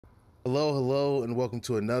Hello, hello, and welcome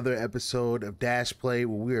to another episode of Dashplay, where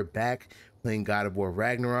we are back playing God of War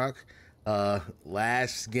Ragnarok.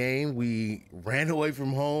 Last game, we ran away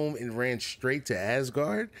from home and ran straight to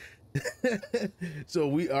Asgard. So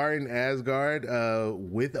we are in Asgard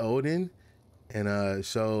with Odin. And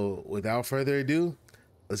so without further ado,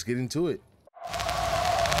 let's get into it.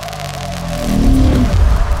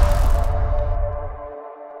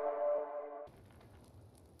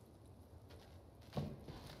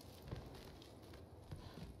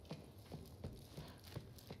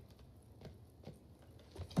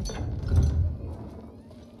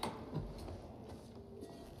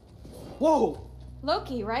 Whoa!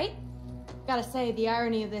 Loki, right? Gotta say, the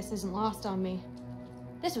irony of this isn't lost on me.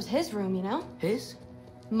 This was his room, you know? His?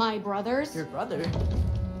 My brother's. Your brother?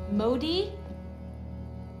 Modi?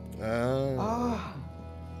 Your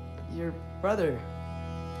brother.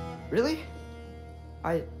 Really?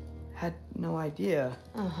 I had no idea.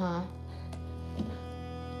 Uh-huh.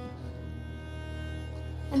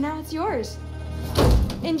 And now it's yours.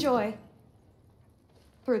 Enjoy.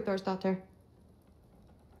 Daughter.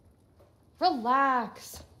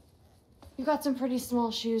 Relax. You've got some pretty small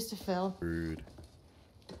shoes to fill. Rude.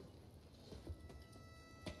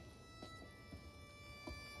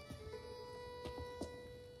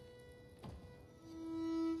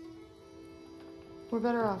 We're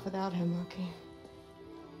better off without him, Loki.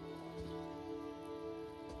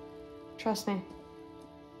 Trust me.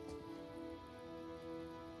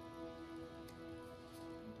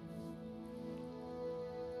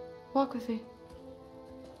 Walk with me.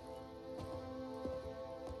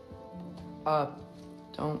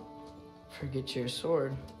 Don't forget your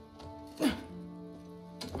sword.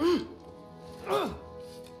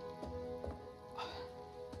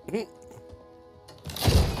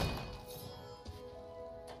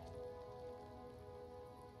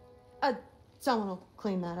 Someone will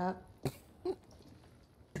clean that up.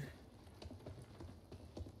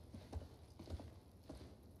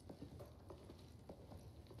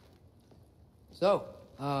 So,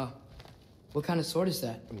 what kind of sword is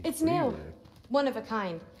that? It's new. One of a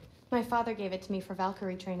kind. My father gave it to me for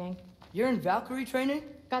Valkyrie training. You're in Valkyrie training?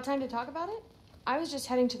 Got time to talk about it? I was just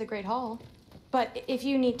heading to the Great Hall. But if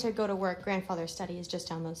you need to go to work, Grandfather's study is just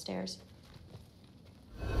down those stairs.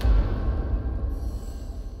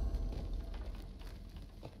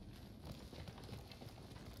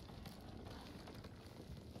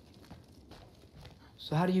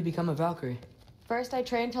 So how do you become a Valkyrie? First, I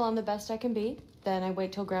train till I'm the best I can be. Then I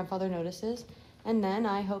wait till Grandfather notices. And then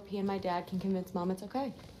I hope he and my dad can convince Mom it's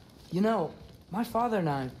okay. You know, my father and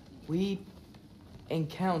I, we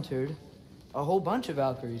encountered a whole bunch of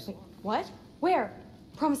Valkyries. Wait, what? Where?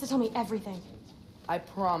 Promise to tell me everything. I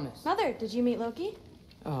promise. Mother, did you meet Loki?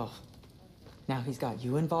 Oh, now he's got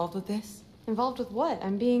you involved with this? Involved with what?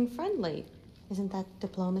 I'm being friendly. Isn't that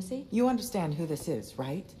diplomacy? You understand who this is,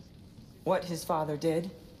 right? What his father did?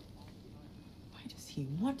 Why does he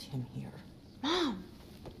want him here? Mom!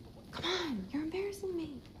 Come on, you're embarrassing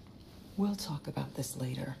me. We'll talk about this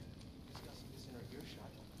later.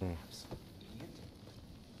 I must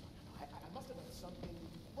have done something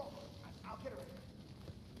wrong. I'll get her.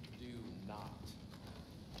 Do not.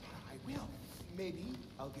 I will. Maybe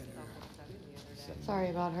I'll get her. Sorry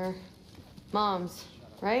about her. Mom's,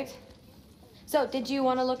 right? So, did you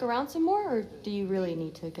want to look around some more, or do you really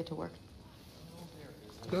need to get to work?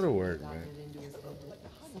 Go to work, man.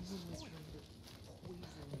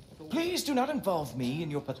 Please do not involve me in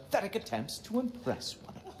your pathetic attempts to impress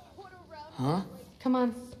one another. Huh? Come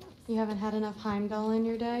on. You haven't had enough Heimdall in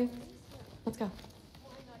your day? Let's go.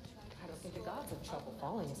 I don't think the gods have trouble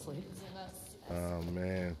falling asleep. Oh,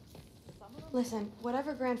 man. Listen,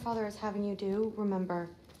 whatever Grandfather is having you do, remember,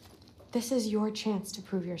 this is your chance to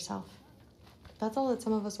prove yourself. That's all that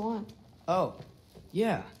some of us want. Oh,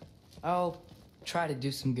 yeah. I'll try to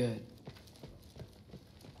do some good.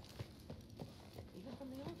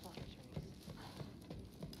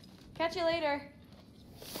 Catch you later.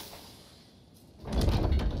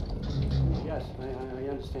 Yes, I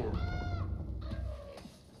understand.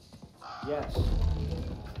 Yes.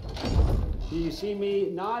 Do you see me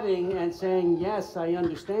nodding and saying, yes, I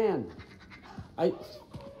understand?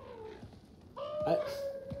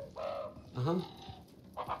 Uh-huh.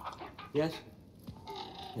 Yes.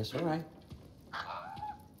 Yes, all right.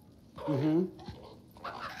 Mm-hmm.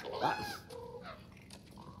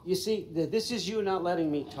 You see, this is you not letting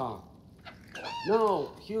me talk. No,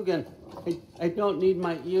 Hugin, I don't need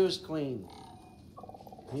my ears cleaned.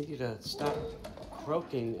 I need you to stop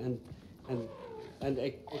croaking and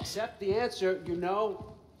accept the answer you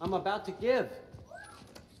know I'm about to give.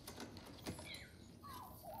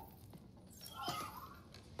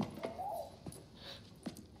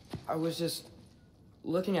 I was just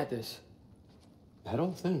looking at this. That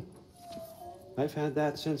old thing. I've had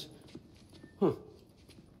that since... Huh.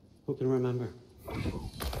 Who can remember?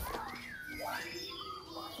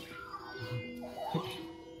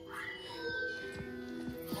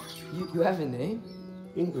 You have a name?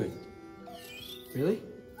 Ingrid. Really?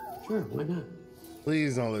 Sure, why not?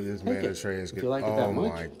 Please don't let this man Take it, Atreus if get. you like it Oh that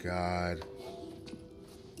much. my god.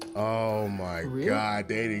 Oh my real? god,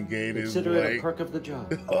 they didn't get his Consider it a leg. perk of the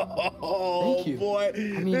job. Oh Thank you. boy,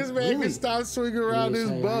 mean, this man really? can stop swinging around You his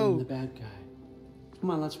say I'm bow. the bad guy. Come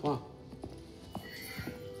on, let's walk.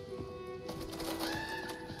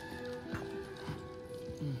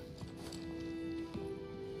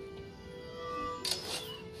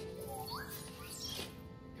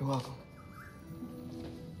 You're welcome.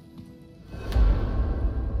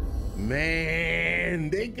 Man,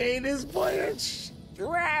 they gave this boy a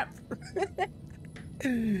strap.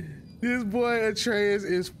 This boy Atreus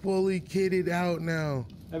is fully kitted out now.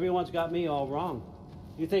 Everyone's got me all wrong.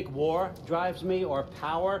 You think war drives me, or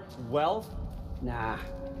power, wealth? Nah,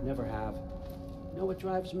 never have. You know what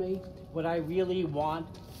drives me? What I really want?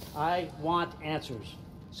 I want answers.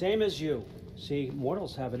 Same as you. See,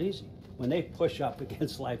 mortals have it easy. When they push up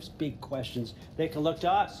against life's big questions, they can look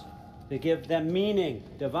to us. They give them meaning,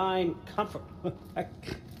 divine comfort.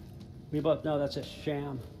 We both know that's a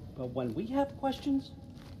sham. But when we have questions,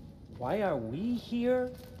 why are we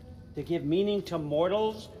here? To give meaning to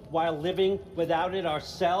mortals while living without it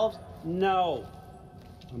ourselves? No.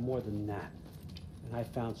 We're more than that. And I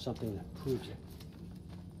found something that proves it.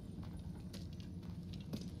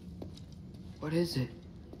 What is it?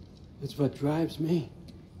 It's what drives me.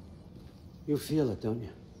 You feel it, don't you?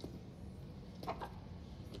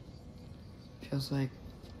 Feels like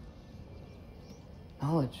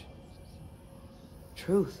knowledge.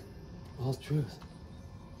 Truth. All truth.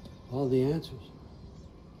 All the answers.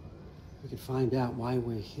 We could find out why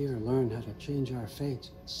we're here, learn how to change our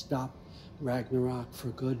fates, stop Ragnarok for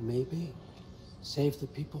good, maybe. Save the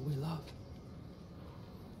people we love.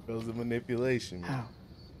 Shows the manipulation. How?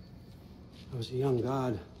 I was a young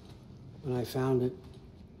god when I found it.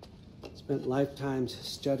 Spent lifetimes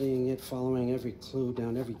studying it, following every clue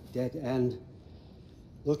down every dead end,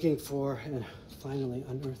 looking for and finally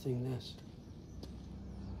unearthing this.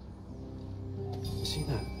 You see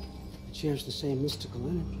that? It shares the same mystical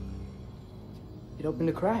energy. It opened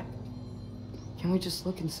a crack. Can we just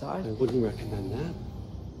look inside? I wouldn't recommend that.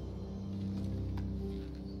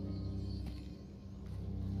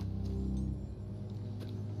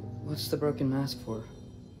 What's the broken mask for?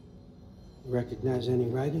 Recognize any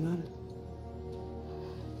writing on it?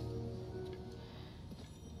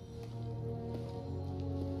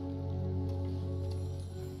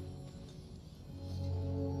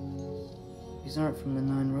 These aren't from the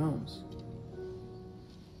 9 realms.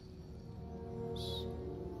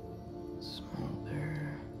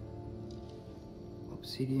 Smolder.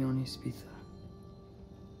 Obsidione Spitha.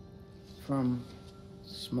 From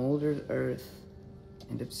smoldered earth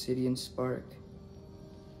and obsidian spark.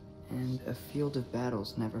 And a field of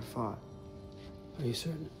battles never fought. Are you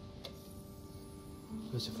certain?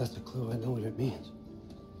 Because if that's a clue, I know what it means.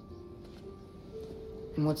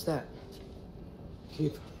 And what's that?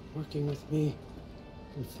 Keep working with me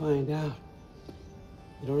and find out.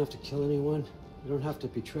 You don't have to kill anyone. You don't have to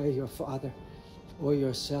betray your father or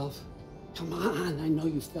yourself. Come on, I know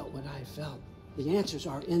you felt what I felt. The answers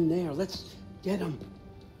are in there. Let's get them.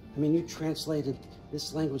 I mean, you translated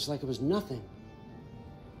this language like it was nothing.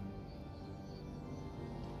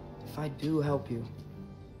 If I do help you,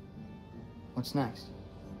 what's next?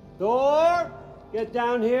 Thor, get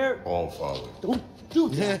down here. All father. Don't do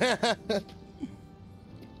that.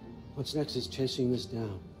 What's next is chasing this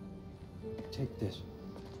down. Take this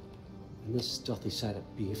and this stealthy side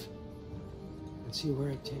of beef and see where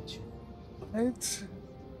it takes you. What?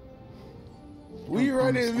 We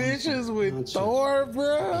running missions with Nonsense. Thor,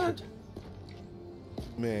 bruh? And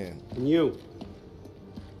Man. you,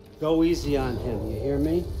 go easy on him, you hear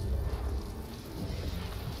me?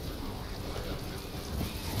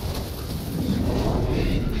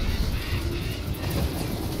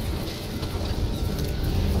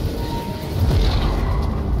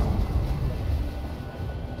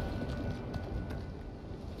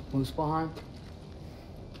 Muspelheim?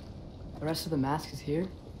 The rest of the mask is here?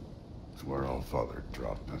 It's where all father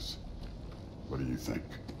dropped us. What do you think?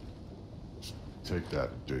 Just take that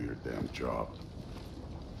and do your damn job.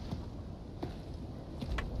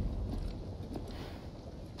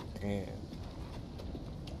 Damn.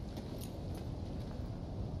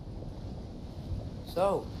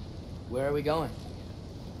 So, where are we going?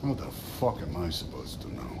 What the fuck am I supposed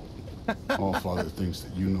to know? Allfather thinks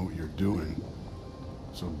that you know what you're doing,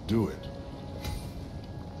 so do it.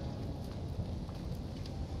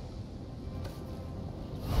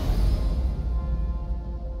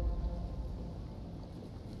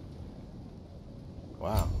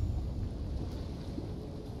 Wow.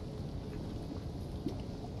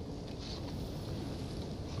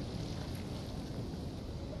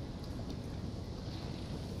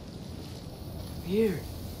 Weird.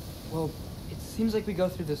 Well, it seems like we go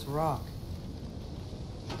through this rock.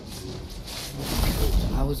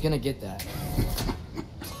 I was gonna get that.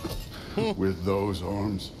 With those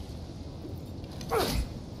arms?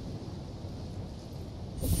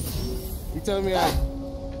 You telling me I...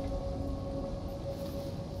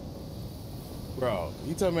 Bro,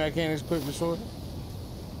 you telling me I can't equip the sword?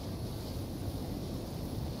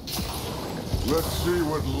 Let's see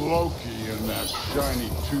what Loki and that shiny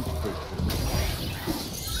toothpick did.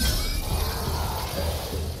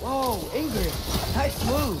 Whoa, Ingrid! Nice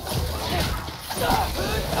move!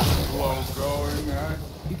 Slow going, eh?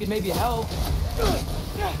 You could maybe help.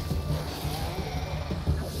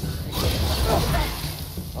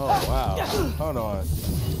 Oh, wow. Hold on.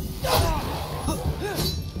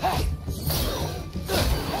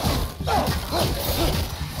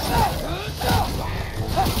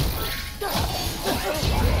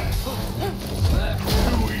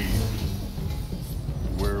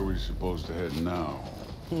 Where are we supposed to head now?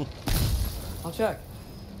 I'll check.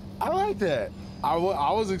 I like that. I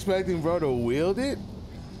was expecting bro to wield it.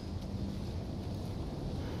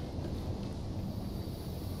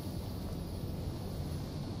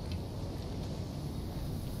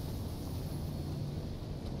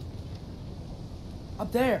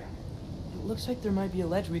 Up there. It looks like there might be a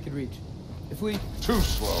ledge we could reach. If we... Too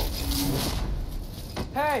slow.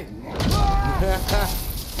 Hey!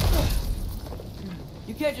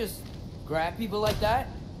 You can't just grab people like that.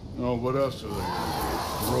 Oh, what else are they gonna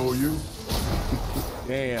do? Throw you?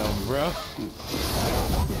 Damn, bro.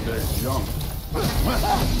 They're junk.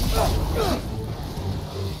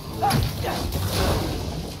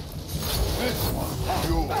 This one's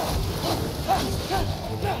yours.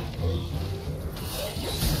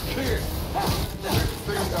 Kid, this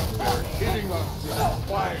thing up there hitting us with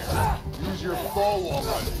fire. Use your bow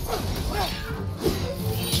already.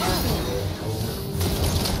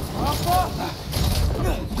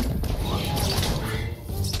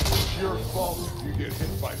 It's your fault if you get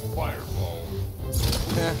hit by fireballs.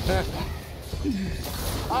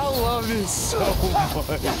 I love this so much,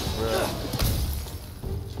 bro.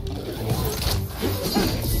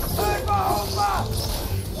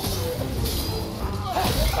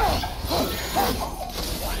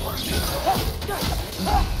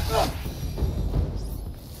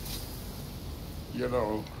 You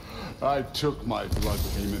know, I took my blood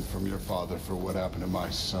payment from your father for what happened to my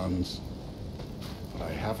sons. But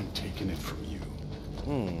I haven't taken it from you.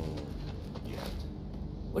 Yet.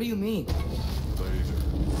 What do you mean? Later.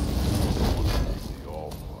 The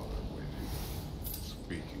Allfather waiting.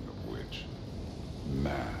 Speaking of which,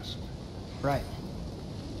 masked. Right.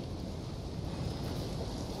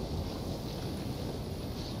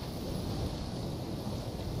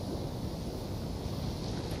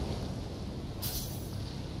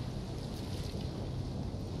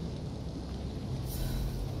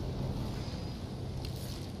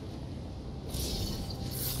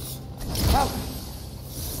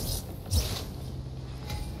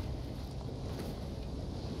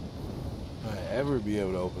 Ever be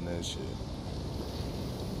able to open that shit?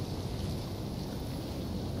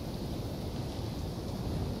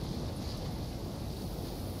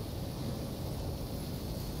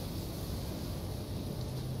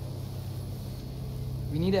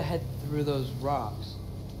 We need to head through those rocks.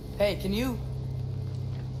 Hey, can you...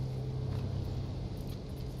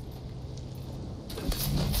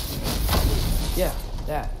 Yeah,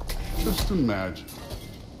 that. Just imagine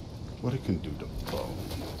what it can do to bone.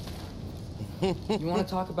 You want to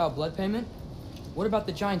talk about blood payment? What about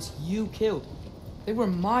the giants you killed? They were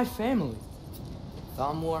my family.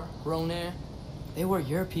 THOR, Ronair, they were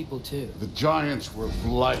your people too. The giants were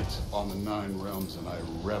blight on the 9 realms, and I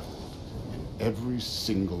reveled in every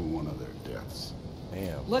single one of their deaths.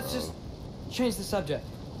 Damn. Let's just change the subject.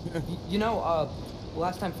 You know,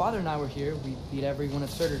 last time Father and I were here, we beat every one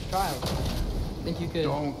of Surtur's trials. Think you could...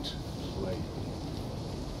 Don't play.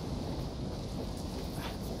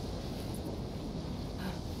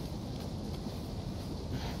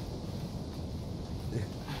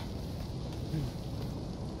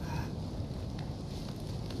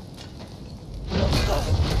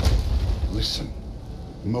 Listen,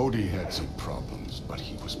 Modi had some problems, but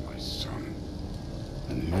he was my son.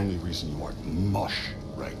 And the only reason you aren't mush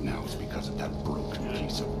right now is because of that broken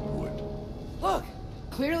piece of wood. Look,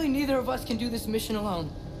 clearly neither of us can do this mission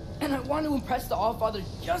alone. And I want to impress the Allfather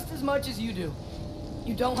just as much as you do.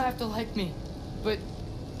 You don't have to like me, but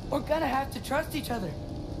we're gonna have to trust each other.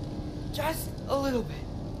 Just a little bit.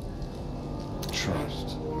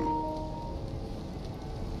 Trust.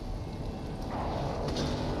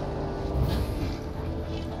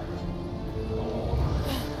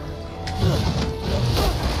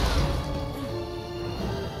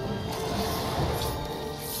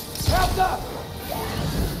 Wrapped up!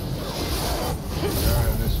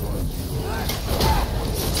 Yeah, this one's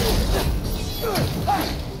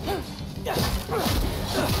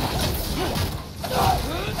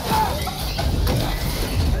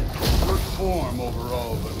good form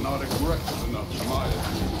overall, but not aggressive enough in my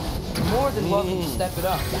opinion. You're more than welcome to step it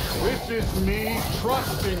up. This is me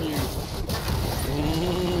trusting you.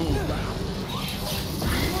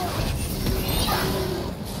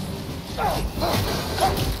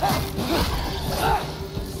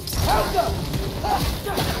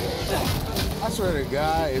 I swear to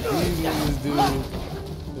God, if these niggas do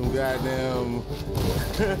some goddamn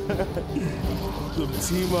some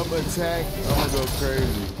team up attack, I'm gonna go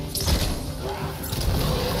crazy.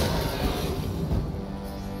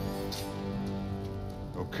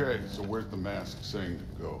 Okay, so where's the mask saying to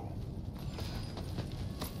go?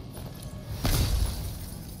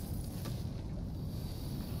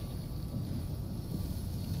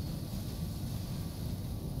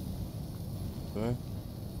 Okay.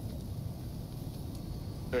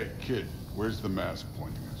 Hey, kid, where's the mask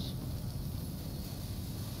pointing us?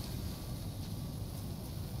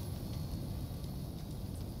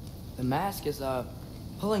 The mask is,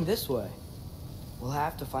 pulling this way. We'll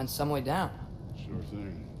have to find some way down. Sure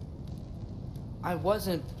thing. I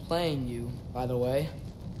wasn't playing you, by the way.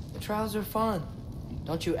 The trials are fun.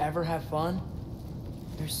 Don't you ever have fun?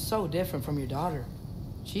 You're so different from your daughter.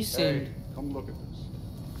 She seemed... Hey, come look at this.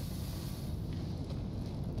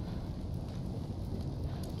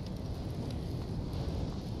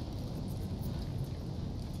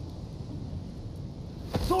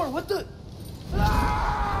 Thor, what the...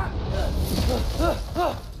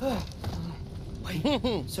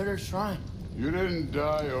 Wait, Surtur's shrine. You didn't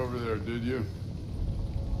die over there, did you?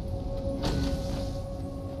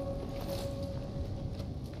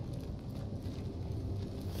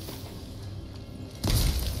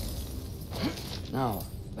 No,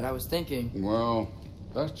 but I was thinking... Well,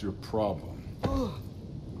 that's your problem.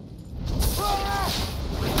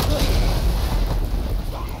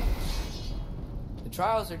 The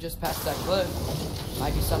trials are just past that cliff.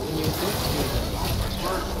 Might be something you would do.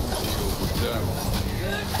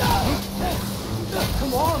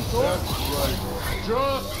 Come on, Thor. That's right.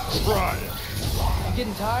 Just try it. You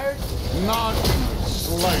getting tired? Not in the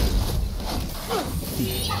slightest.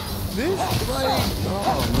 This, like,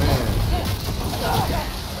 oh man.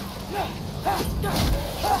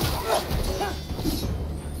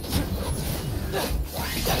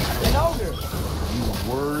 An ogre. You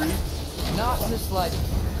worried? Not in the slightest.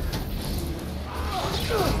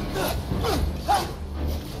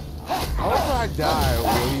 I hope I die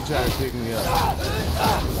when he tried to pick me up.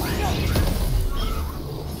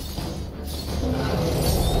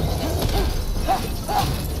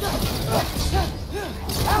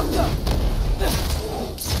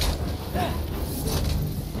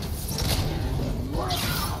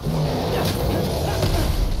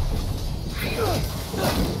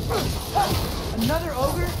 Another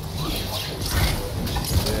ogre?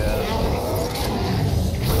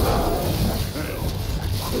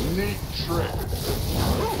 Neat trick.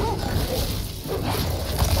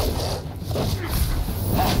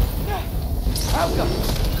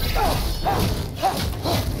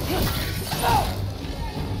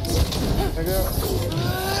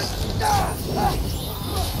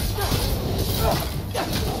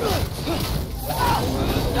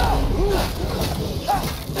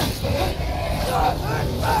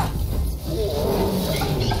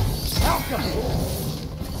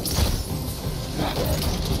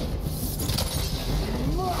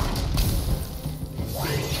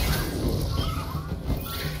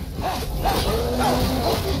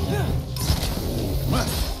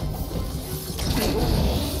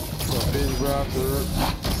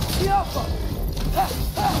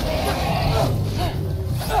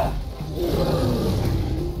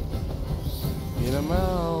 Get him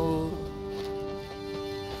out.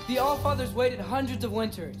 The Allfather's waited hundreds of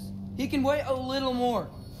winters. He can wait a little more.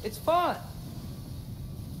 It's fun.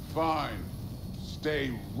 Fine.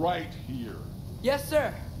 Stay right here. Yes,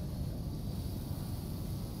 sir.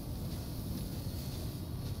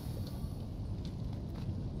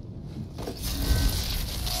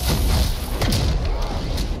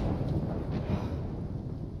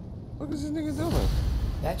 nigga doing?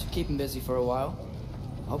 That should keep him busy for a while.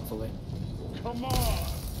 Hopefully. Come on,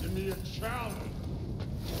 give me a challenge.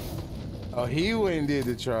 Oh, he went and did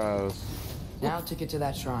the trials. Now to get to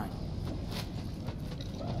that shrine.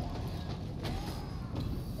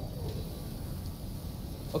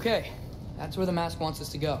 Okay, that's where the mask wants us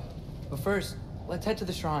to go. But first, let's head to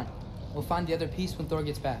the shrine. We'll find the other piece when Thor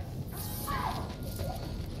gets back.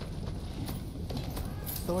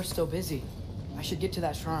 Thor's still busy. I should get to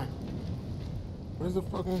that shrine. Where's the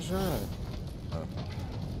fucking shrine? Oh.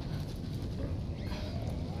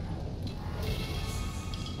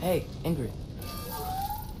 Hey, Ingrid.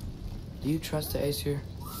 Do you trust the Aesir?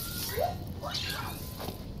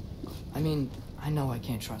 I mean, I know I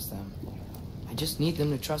can't trust them. I just need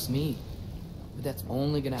them to trust me. But that's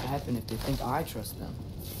only gonna happen if they think I trust them.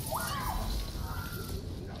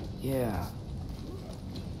 Yeah.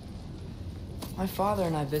 My father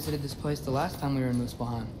and I visited this place the last time we were in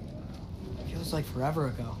Muspelheim. Feels like forever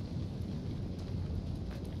ago.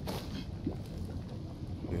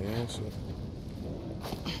 Yeah, so.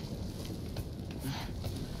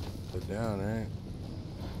 Put down, right?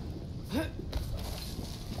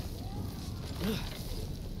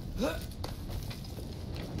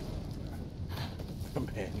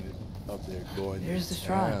 Man, you're up there going. Here's the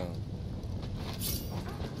shrine. Down.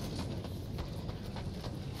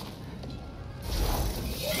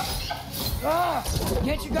 Ah!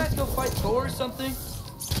 Can't you guys go fight Thor or something?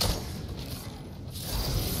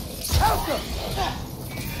 Alka!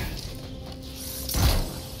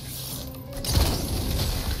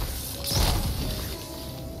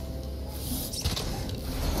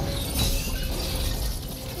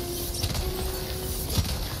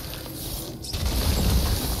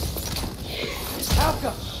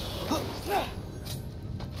 Alka!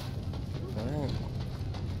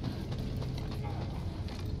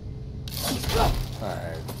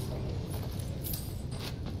 Alright.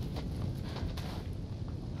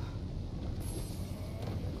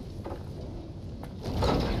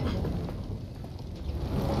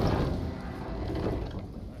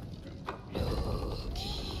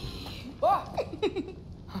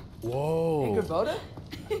 Whoa. Ingrid Boda?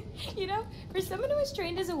 You know, for someone who was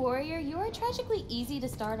trained as a warrior, you are tragically easy to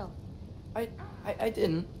startle. I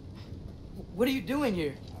didn't. What are you doing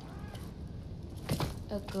here?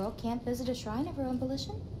 A girl can't visit a shrine of her own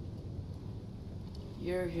volition?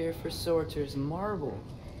 You're here for Sorter's marble.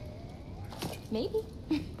 Maybe.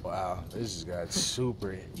 Wow, this has got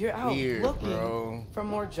super You're out weird, looking bro. for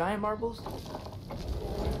more giant marbles?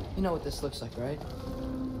 You know what this looks like, right?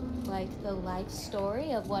 Like the life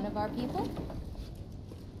story of one of our people?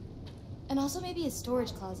 And also maybe a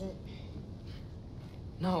storage closet.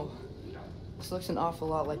 No. This looks an awful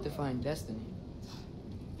lot like Defying Destiny.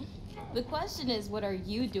 The question is, what are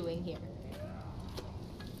you doing here?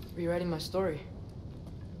 Rewriting my story.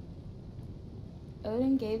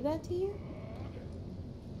 Odin gave that to you?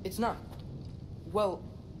 It's not. Well,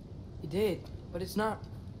 he did, but it's not.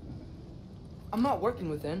 I'm not working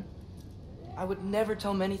with him. I would never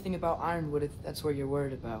tell him anything about Ironwood if that's what you're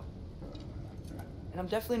worried about. And I'm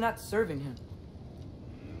definitely not serving him.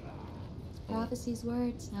 Prophecy's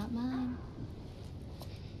words, not mine.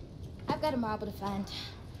 I've got a marble to find.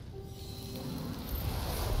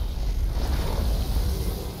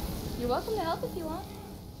 You're welcome to help if you want.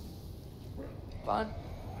 Fine.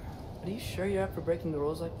 But are you sure you're up for breaking the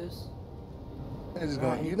rules like this?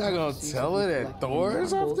 You're not gonna tell it at Thor or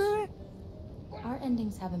something? Our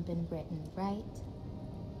endings haven't been written, right?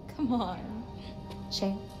 Come on.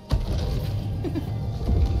 Shane.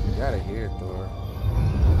 You gotta hear it, Thor.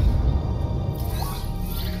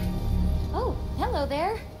 Oh, hello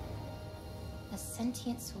there. A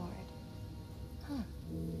sentient sword. Huh.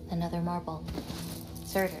 Another marble.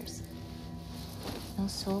 Surtur's. No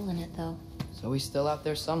soul in it, though. So he's still out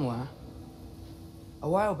there somewhere. A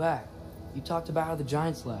while back, you talked about how the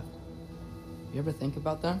giants left. You ever think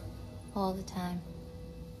about them? All the time.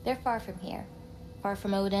 They're far from here. Far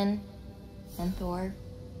from Odin and Thor.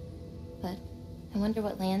 But I wonder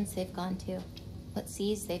what lands they've gone to. What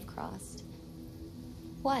seas they've crossed.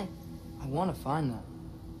 Why? I want to find them.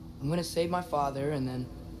 I'm gonna save my father, and then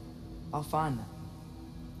I'll find them.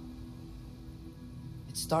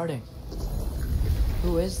 It's starting.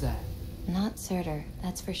 Who is that? Not Surtur,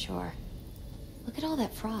 that's for sure. Look at all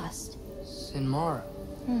that frost. Sinmara.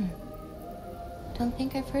 Don't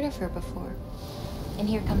think I've heard of her before. And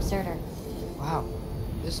here comes Surtur. Wow.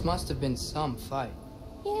 This must have been some fight.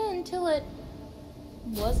 Yeah, until it...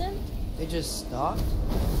 wasn't? They just stopped?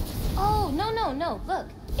 Oh, no. Look,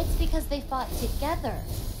 it's because they fought together.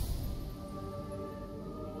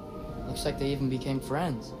 Looks like they even became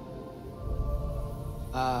friends.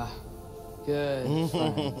 Good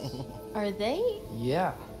friends. Are they?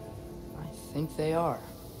 Yeah, I think they are.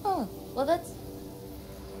 Oh, well, that's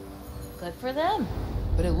good for them.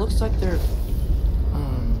 But it looks like their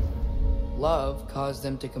love caused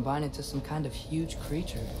them to combine into some kind of huge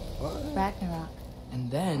creature. Ragnarok. And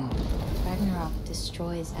then, Ragnarok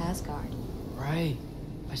destroys Asgard. right,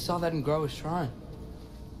 I saw that in Groa's shrine.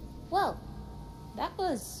 Well, that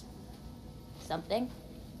was something.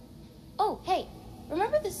 Oh, hey,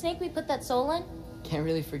 remember the snake we put that soul in? Can't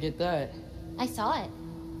really forget that. I saw it.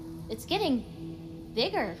 It's getting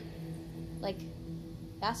bigger. Like,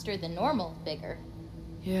 faster than normal bigger.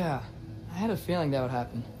 Yeah, I had a feeling that would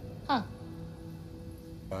happen. Huh.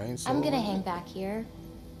 I'm gonna hang back here.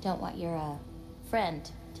 Don't want your, friend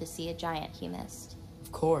to see a giant he missed.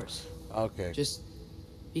 Of course. Okay. Just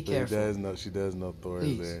be So careful. she does know Thor is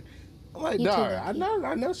Please. there. I'm like, You too, dog, I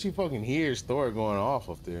Loki. know she fucking hears Thor going off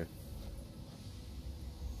up there.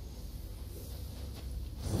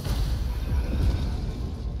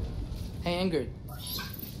 Hey, Ingrid.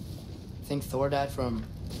 Think Thor died from...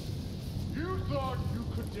 You thought you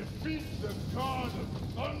could defeat the god of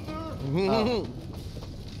thunder? Oh.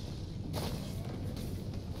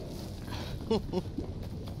 Of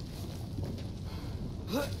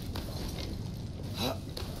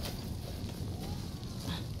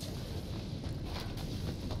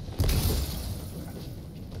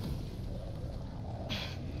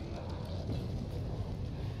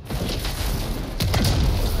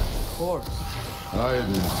course. I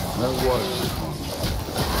admit, that was fun.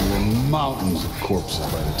 There were mountains of corpses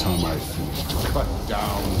by the time I finished. Cut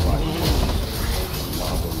down like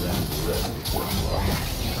lava ran red.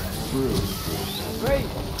 True. Great.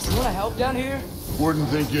 You want to help down here? Wouldn't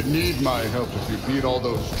think you'd need my help if you beat all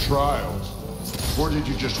those trials. Or did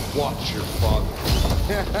you just watch your father?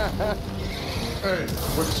 Hey,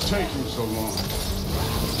 what's taking so long?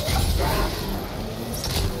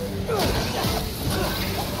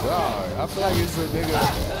 God, I feel like it's a nigga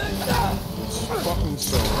fucking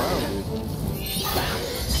surrounded.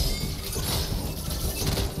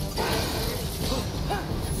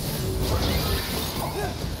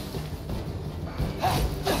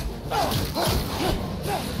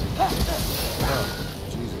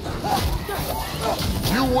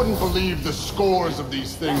 You wouldn't believe the scores of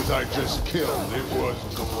these things I just killed. It was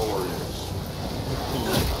glorious.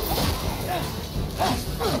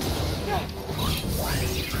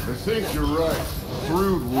 I think you're right.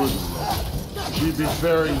 Thrud wouldn't. She'd be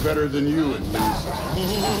faring better than you, at least.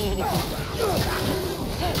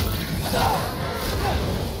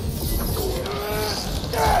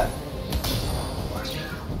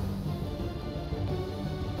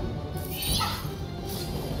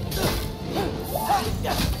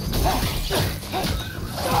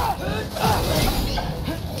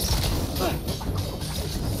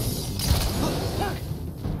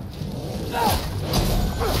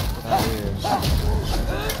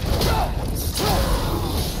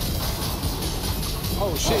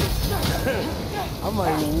 Oh shit. I'm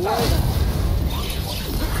like, what?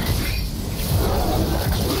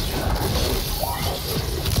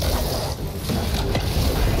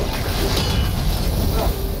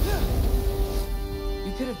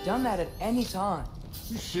 You could have done that at any time.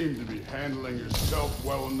 You seem to be handling yourself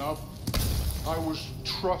well enough. I was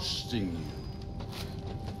trusting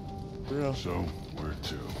you. Real. So, where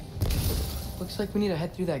to? Looks like we need to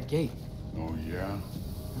head through that gate. Oh, yeah?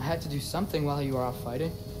 I had to do something while you were off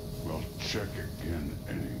fighting. Well, check again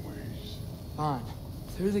anyways. Fine.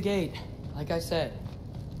 Through the gate. Like I said.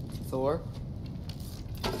 Thor?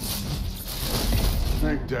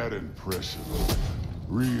 Ain't that impressive?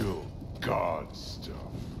 Real god stuff.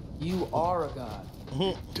 You are a god.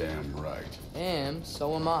 Damn right. And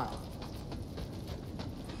so am I.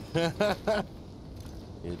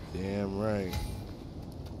 You're damn right.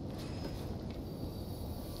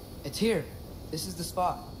 It's here. This is the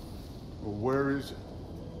spot. Well, where is it?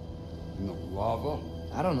 In the lava?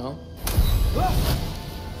 I don't know.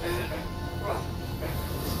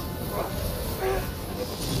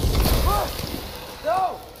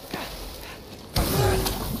 No!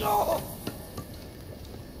 No!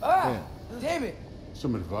 Ah! Damn it!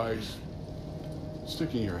 Some advice.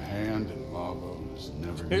 Sticking your hand in lava is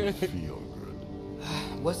never gonna feel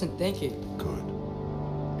good. Wasn't thinking. Good.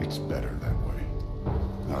 It's better that way.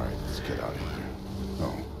 All right, let's get out of here.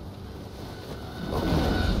 Oh.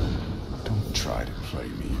 Don't try to play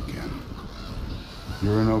me again.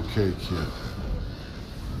 You're an okay kid.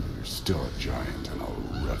 You're still a giant, and I'll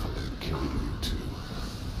revel in killing you too.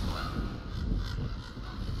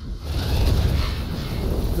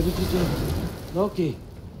 What did you do? Loki.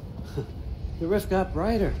 The rift got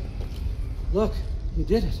brighter. Look, you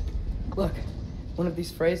did it. Look, one of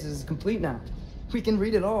these phrases is complete now. We can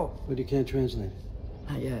read it all. But you can't translate it.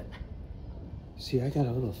 Not yet. See, I got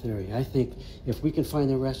a little theory. I think if we can find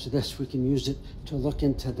the rest of this, we can use it to look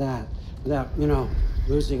into that without, you know,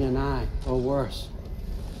 losing an eye or worse.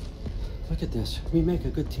 Look at this. We make a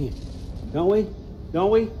good team. Don't we?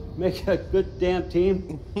 Don't we? Make a good damn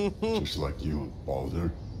team. Just like you and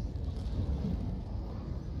Balder.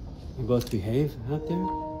 You both behave out there?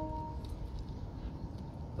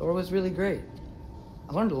 Thor was really great.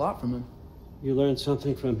 I learned a lot from him. You learned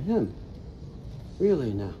something from him?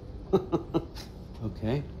 Really now?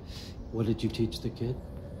 Okay. What did you teach the kid?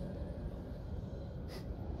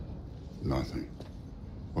 Nothing.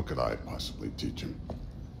 What could I possibly teach him?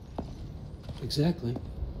 Exactly.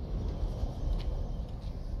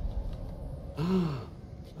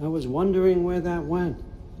 I was wondering where that went.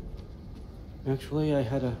 Actually, I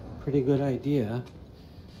had a pretty good idea.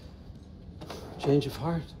 Change of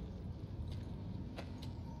heart.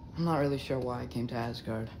 I'm not really sure why I came to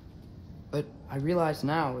Asgard, but I realize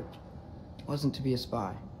now it wasn't to be a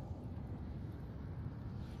spy.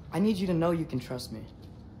 I need you to know you can trust me.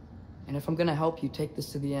 And if I'm gonna help you take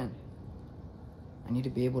this to the end, I need to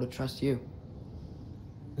be able to trust you.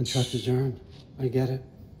 And trust is earned. I get it.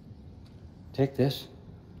 Take this,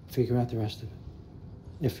 figure out the rest of it.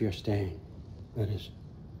 If you're staying, that is.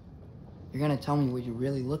 You're gonna tell me what you're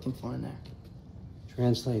really looking for in there.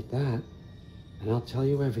 Translate that, and I'll tell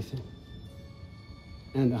you everything.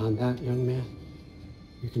 And on that, young man,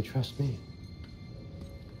 you can trust me.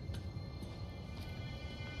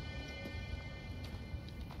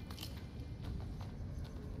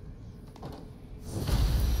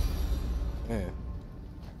 Man.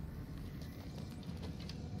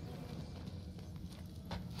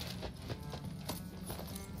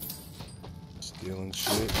 Stealing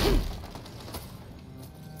shit.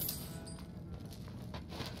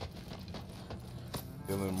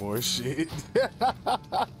 Stealing more shit.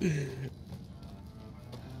 All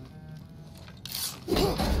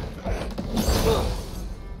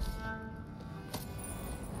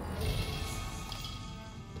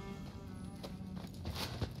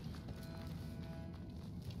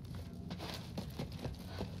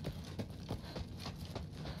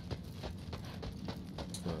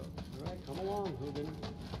right, come along, Hugin.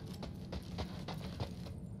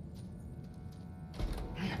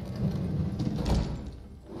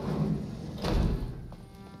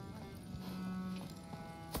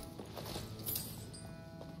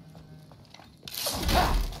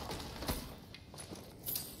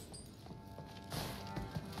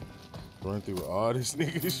 Run through all this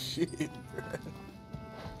nigga shit, bruh.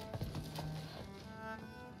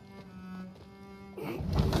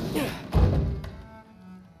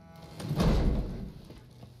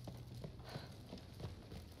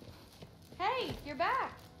 Hey, you're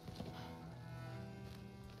back.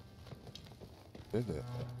 Did that?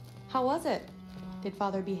 How was it? Did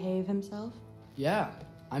Father behave himself? Yeah,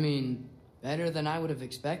 I mean, better than I would have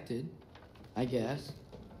expected, I guess.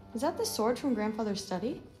 Is that the sword from Grandfather's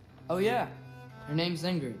study? Oh yeah, her name's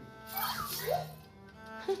Ingrid.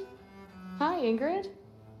 Hi, Ingrid.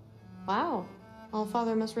 Wow,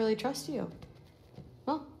 Allfather must really trust you.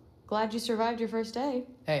 Well, glad you survived your first day.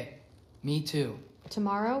 Hey, me too.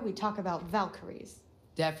 Tomorrow we talk about Valkyries.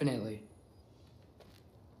 Definitely.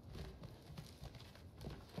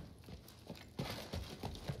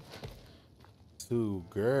 Two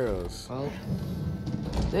girls. Well,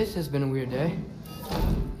 this has been a weird day.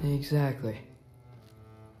 Exactly.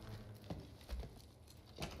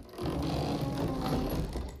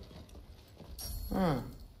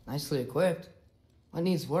 Nicely equipped. What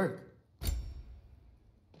needs work?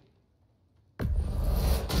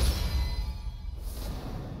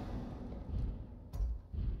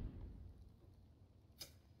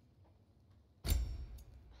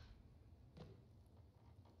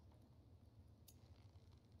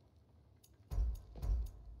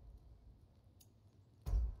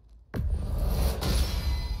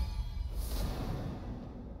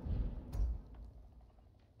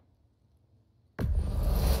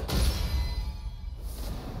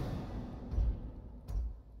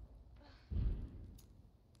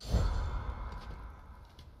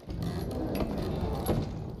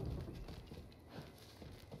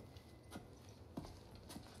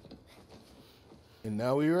 And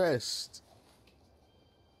now we rest.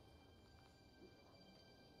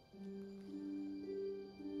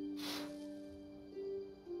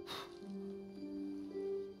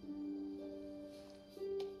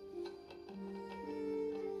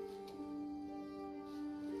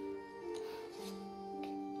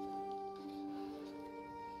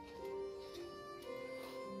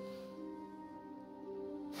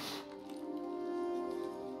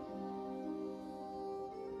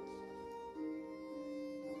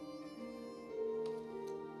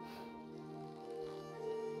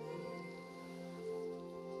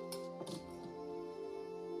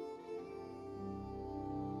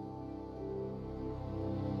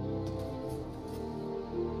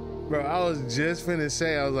 Bro, I was just finna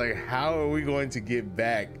say, I was like, how are we going to get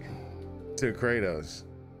back to Kratos?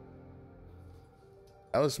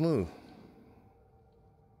 That was smooth.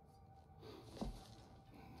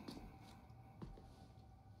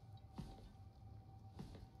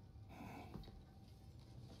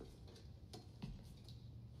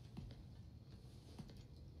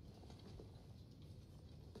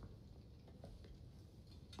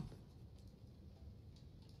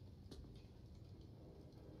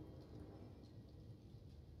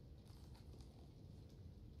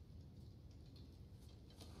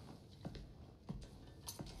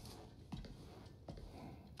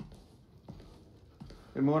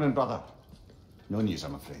 Good morning, brother. No news,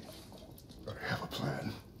 I'm afraid. I have a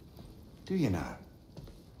plan. Do you now?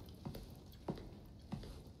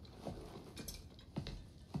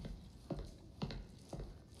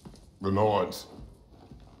 The Lords.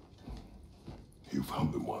 You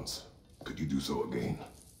found them once. Could you do so again?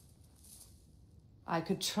 I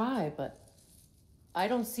could try, but I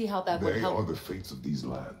don't see how that would help. They are the fates of these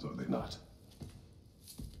lands, are they not?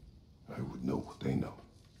 I would know what they know.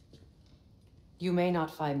 You may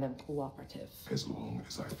not find them cooperative. As long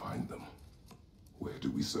as I find them. Where do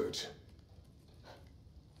we search?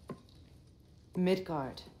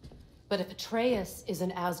 Midgard. But if Atreus is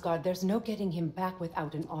in Asgard, there's no getting him back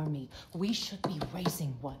without an army. We should be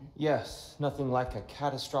raising one. Yes, nothing like a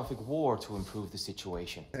catastrophic war to improve the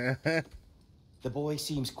situation. The boy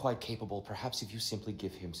seems quite capable. Perhaps if you simply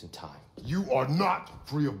give him some time. You are not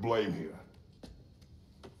free of blame here.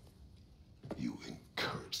 You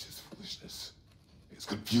encouraged his foolishness, his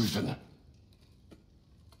confusion.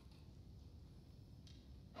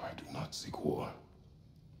 I do not seek war.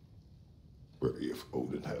 But if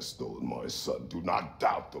Odin has stolen my son, do not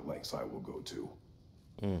doubt the lengths I will go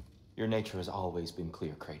to. Your nature has always been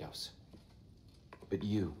clear, Kratos. But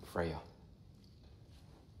you, Freya.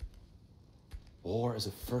 War is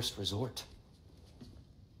a first resort.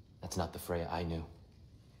 That's not the Freya I knew.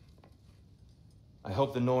 I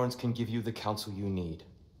hope the Norns can give you the counsel you need.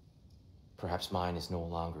 Perhaps mine is no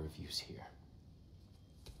longer of use here.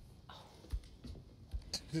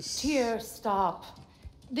 Tyr, stop.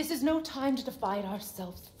 This is no time to divide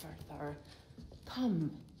ourselves further.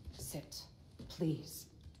 Come, sit, please.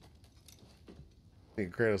 I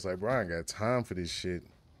think Kratos like, bro, I ain't got time for this shit.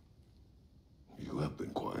 You have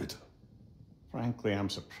been quiet. Frankly, I'm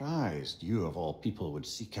surprised you, of all people, would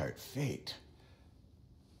seek out fate.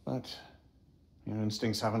 But your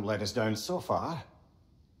instincts haven't let us down so far.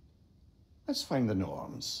 Let's find the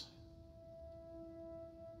Norns.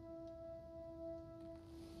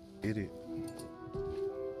 Get it.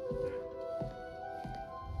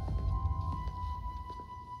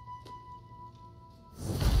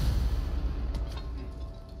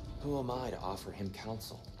 Who am I to offer him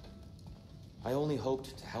counsel? I only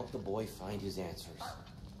hoped to help the boy find his answers.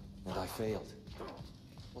 And I failed.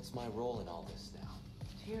 What's my role in all this now?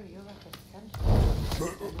 Tyr, you're at the center.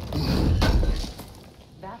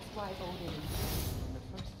 That's why Odin exists in the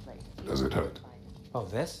first place. Does it hurt? Oh,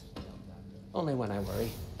 this? Only when I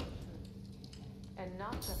worry. And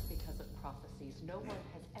not just because of prophecies. No one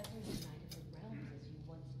has ever united the realms as you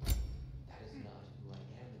once did. That is not who I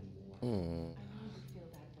am anymore. I know you feel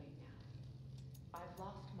that way now. I've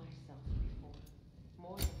lost myself before.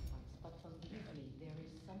 More than once, but believe me, there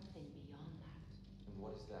is something beyond that. And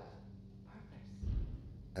what is that? Purpose.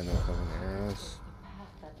 I know fucking ass. The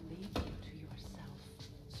path that leads you to yourself.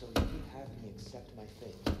 So you would have me accept my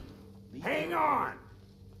fate. Hang on!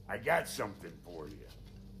 I got something for you.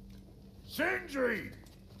 Sindri!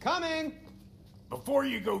 Coming! Before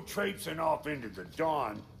you go traipsing off into the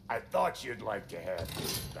dawn, I thought you'd like to have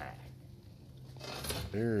this back.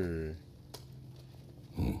 Sure.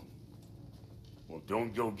 Well,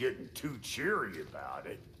 don't go getting too cheery about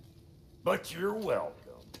it. But you're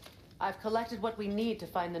welcome. I've collected what we need to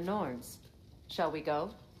find the Norns. Shall we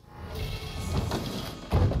go?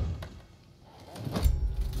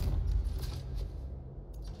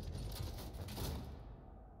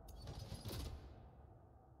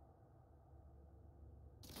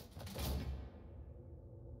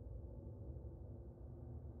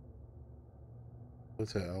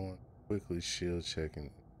 What's that? I want quickly shield checking.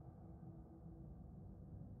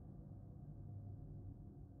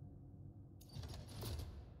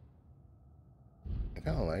 I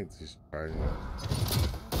kind of like this part.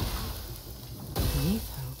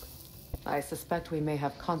 I suspect we may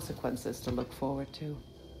have consequences to look forward to.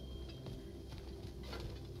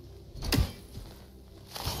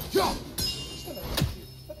 John!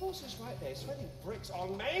 The boss is right there, sweating bricks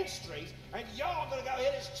on Main Street, and you're gonna go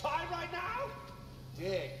hit his time right now?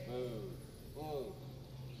 Dick, move.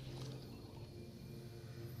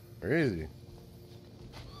 Where is he?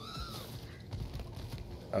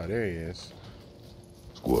 Oh, there he is.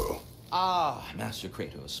 Squirrel. Ah, Master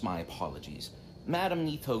Kratos, my apologies. Madame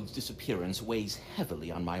Nitho's disappearance weighs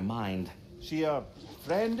heavily on my mind. She a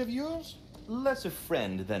friend of yours? Less a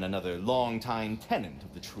friend than another longtime tenant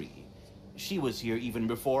of the tree. She was here even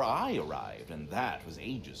before I arrived, and that was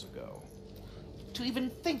ages ago. To even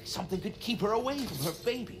think something could keep her away from her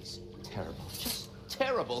babies. Terrible, just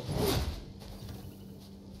terrible.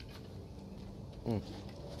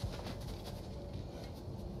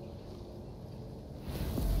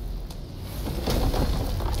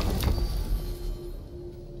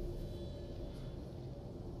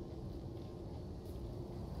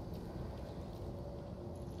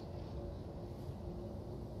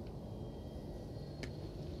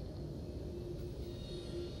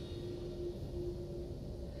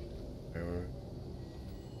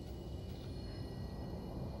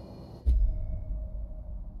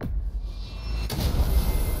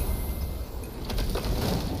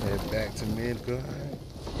 Head back to Midgard.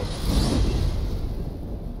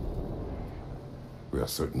 We are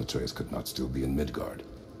certain the trace could not still be in Midgard.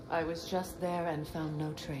 I was just there and found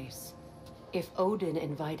no trace. If Odin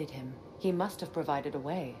invited him, he must have provided a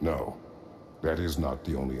way. No, that is not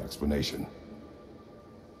the only explanation.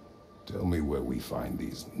 Tell me where we find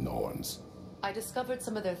these Norns. I discovered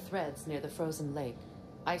some of their threads near the frozen lake.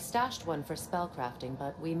 I stashed one for spellcrafting,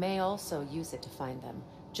 but we may also use it to find them.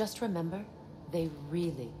 Just remember, they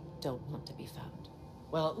really don't want to be found.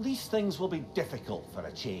 Well, at least things will be difficult for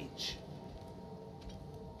a change.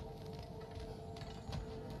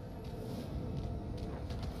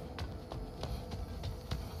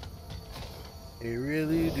 They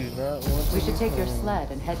really do not want to. We should take your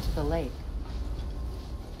sled and head to the lake.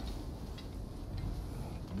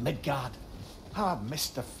 Midgard. How I've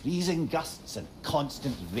missed the freezing gusts and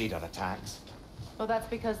constant raider attacks. Well, that's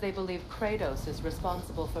because they believe Kratos is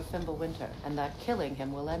responsible for Fimbulwinter, and that killing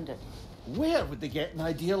him will end it. Where would they get an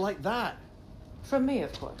idea like that? From me,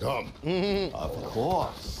 of course. Come. Of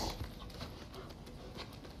course.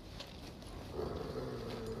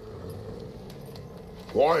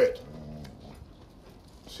 Quiet.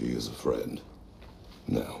 She is a friend.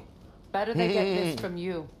 Now. Better they get this from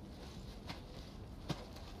you.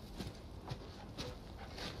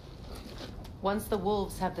 Once the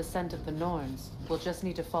wolves have the scent of the Norns, we'll just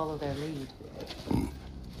need to follow their lead.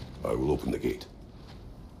 I will open the gate.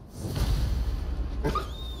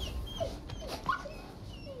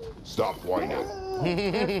 Stop whining.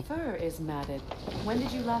 Their fur is matted. When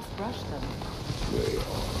did you last brush them? They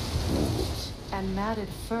are wolves. And matted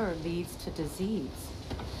fur leads to disease.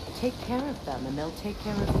 Take care of them, and they'll take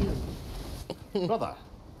care of you. Brother,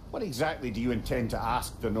 what exactly do you intend to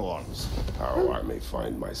ask the Norns? How I may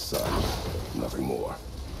find my son. Nothing more.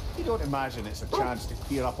 You don't imagine it's a chance to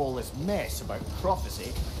clear up all this mess about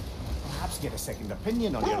prophecy? Perhaps get a second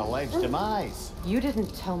opinion on your alleged demise. You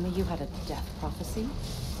didn't tell me you had a death prophecy?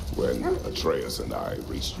 When Atreus and I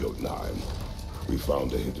reached Jotunheim, we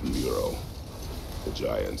found a hidden mural. The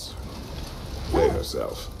giants, they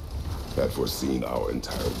herself, had foreseen our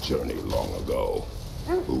entire journey long ago.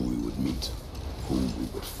 Who we would meet, who we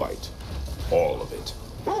would fight. All of it,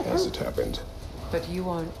 as it happened. But you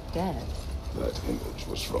aren't dead. That image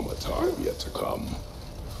was from a time yet to come.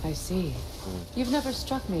 I see. You've never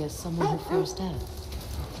struck me as someone who fears death.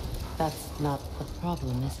 That's not the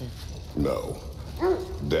problem, is it? No.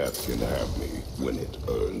 Death can have me when it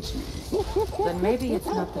earns me. Then maybe it's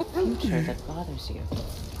not the future that bothers you.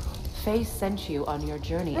 Faye sent you on your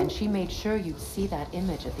journey, and she made sure you'd see that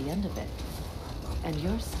image at the end of it. And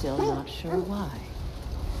you're still not sure why.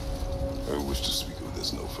 I wish to speak of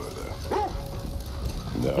this no further.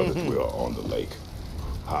 Now that we are on the lake,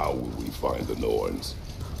 how will we find the Norns?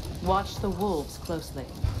 Watch the wolves closely.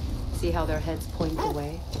 See how their heads point the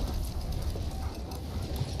way?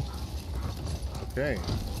 Okay.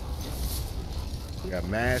 We got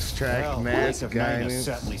mass track, Well, mass Lake of Nine has guidance.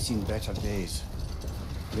 certainly seen better days.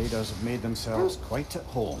 Raiders have made themselves quite at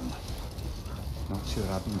home. Not sure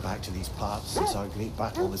I've been back to these parts since our great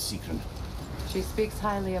battle with Seekron. She speaks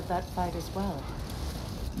highly of that fight as well.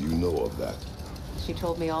 You know of that. She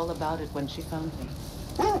told me all about it when she found me.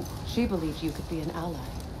 She believed you could be an ally.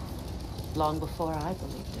 Long before I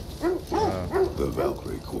believed it. The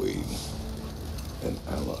Valkyrie Queen. An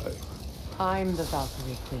ally. I'm the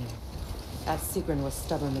Valkyrie Queen, as Seekron was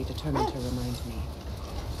stubbornly determined to remind me.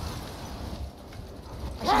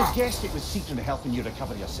 I should have guessed it was Seekron helping you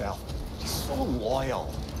recover yourself. She's so loyal.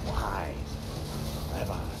 Why?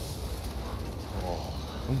 Clever. Oh.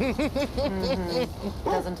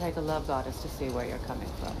 Doesn't take a love goddess to see where you're coming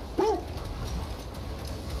from.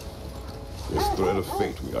 This thread of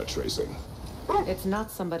fate we are tracing. It's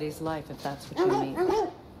not somebody's life, if that's what you mean.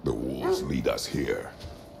 The wolves lead us here.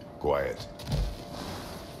 Quiet.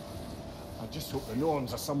 I just hope the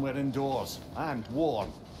Norns are somewhere indoors and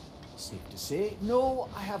warm. Safe to say, no,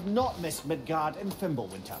 I have not missed Midgard in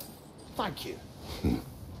Fimbulwinter. Thank you.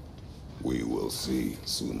 We will see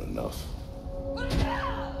soon enough.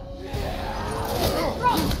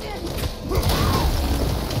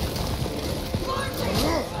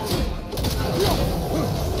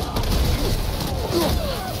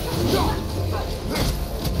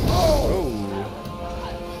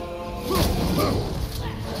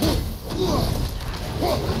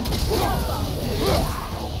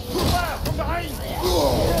 From behind!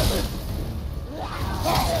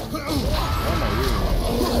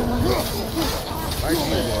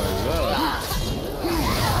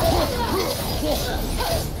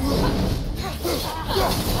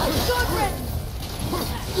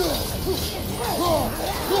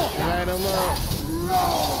 Light him up.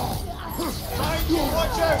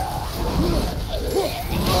 Watch out!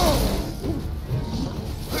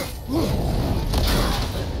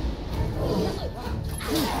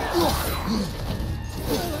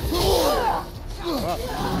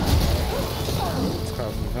 It's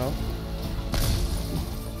causing help.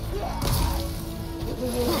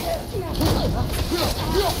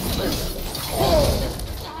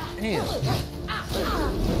 Damn.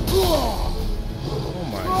 Oh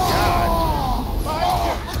my god.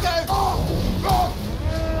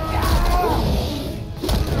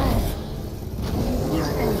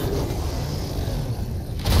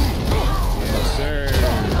 Yes, sir.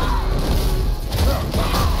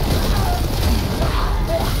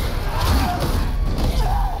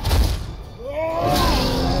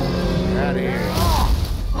 Out of here.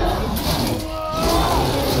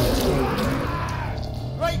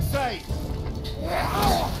 Right side!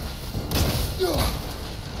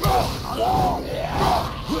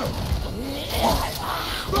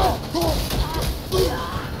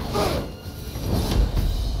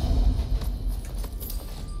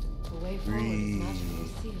 The way forward is magically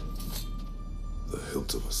sealed. The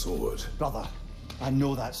hilt of a sword. Brother, I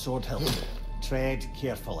know that sword hilt. Tread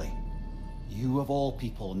carefully. You of all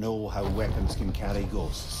people know how weapons can carry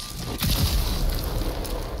ghosts.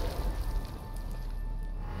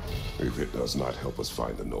 If it does not help us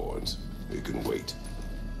find the Norns, it can wait.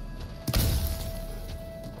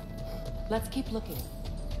 Let's keep looking.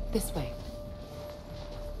 This way.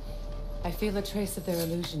 I feel a trace of their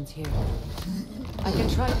illusions here. I can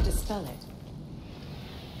try to dispel it.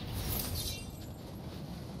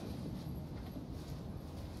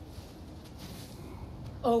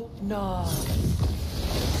 Oh, no.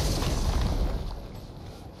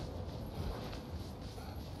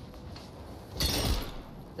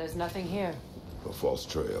 There's nothing here. A false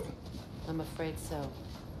trail. I'm afraid so.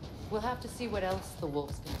 We'll have to see what else the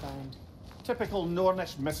wolves can find. Typical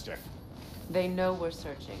Nornish mischief. They know we're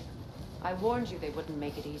searching. I warned you they wouldn't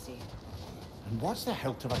make it easy. And what's the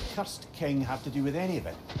hilt of a cursed king have to do with any of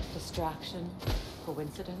it? Distraction?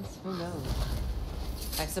 Coincidence? Who knows?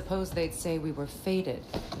 I suppose they'd say we were fated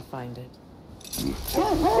to find it.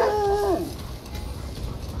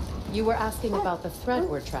 You were asking about the thread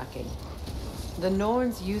we're tracking. The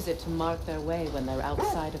Norns use it to mark their way when they're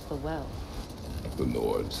outside of the well. The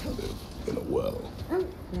Norns live in a well.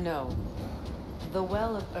 No. The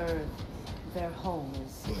Well of Earth, their home,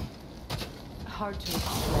 is hard to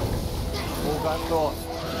explain. Hold that thought.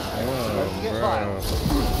 Let's get by.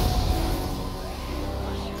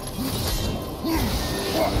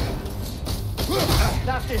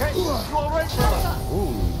 Nasty hit! You all right, brother?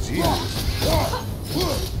 Ooh, Jesus.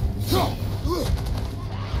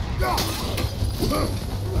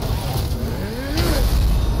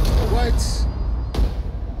 What?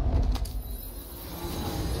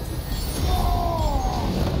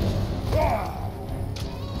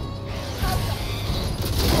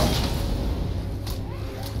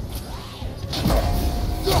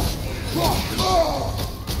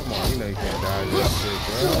 Come on, you know you can't dodge this shit,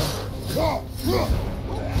 bro.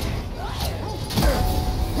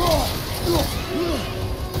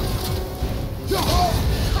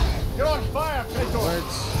 You're on fire, Kratos! What?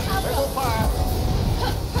 On fire!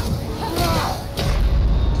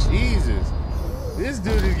 Jesus. This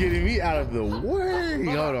dude is getting me out of the way.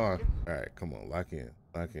 Hold on. All right, come on. Lock in.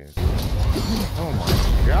 Lock in. Oh, my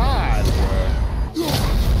God, bro.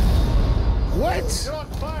 What? You're on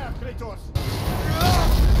fire, Kratos!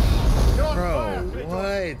 Bro,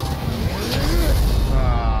 what? Oh,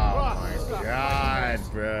 my God,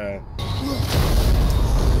 bro.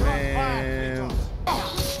 Man.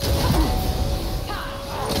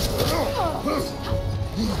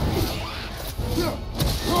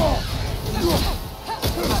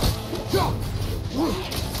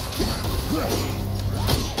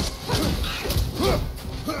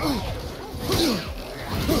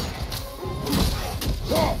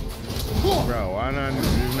 I'm not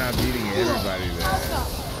just not beating everybody there.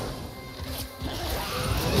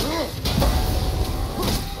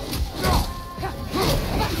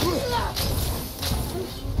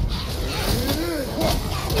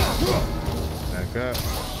 Back up.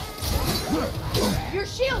 Your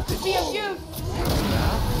shield could be of use.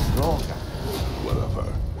 Roka.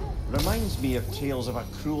 Whatever. Reminds me of tales of a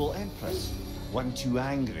cruel empress, one too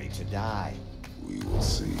angry to die. We will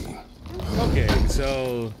see. Okay,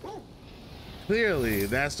 so clearly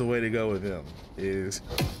that's the way to go with him. Is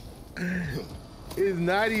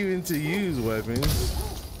not even to use weapons.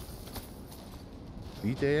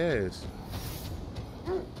 Beat their ass.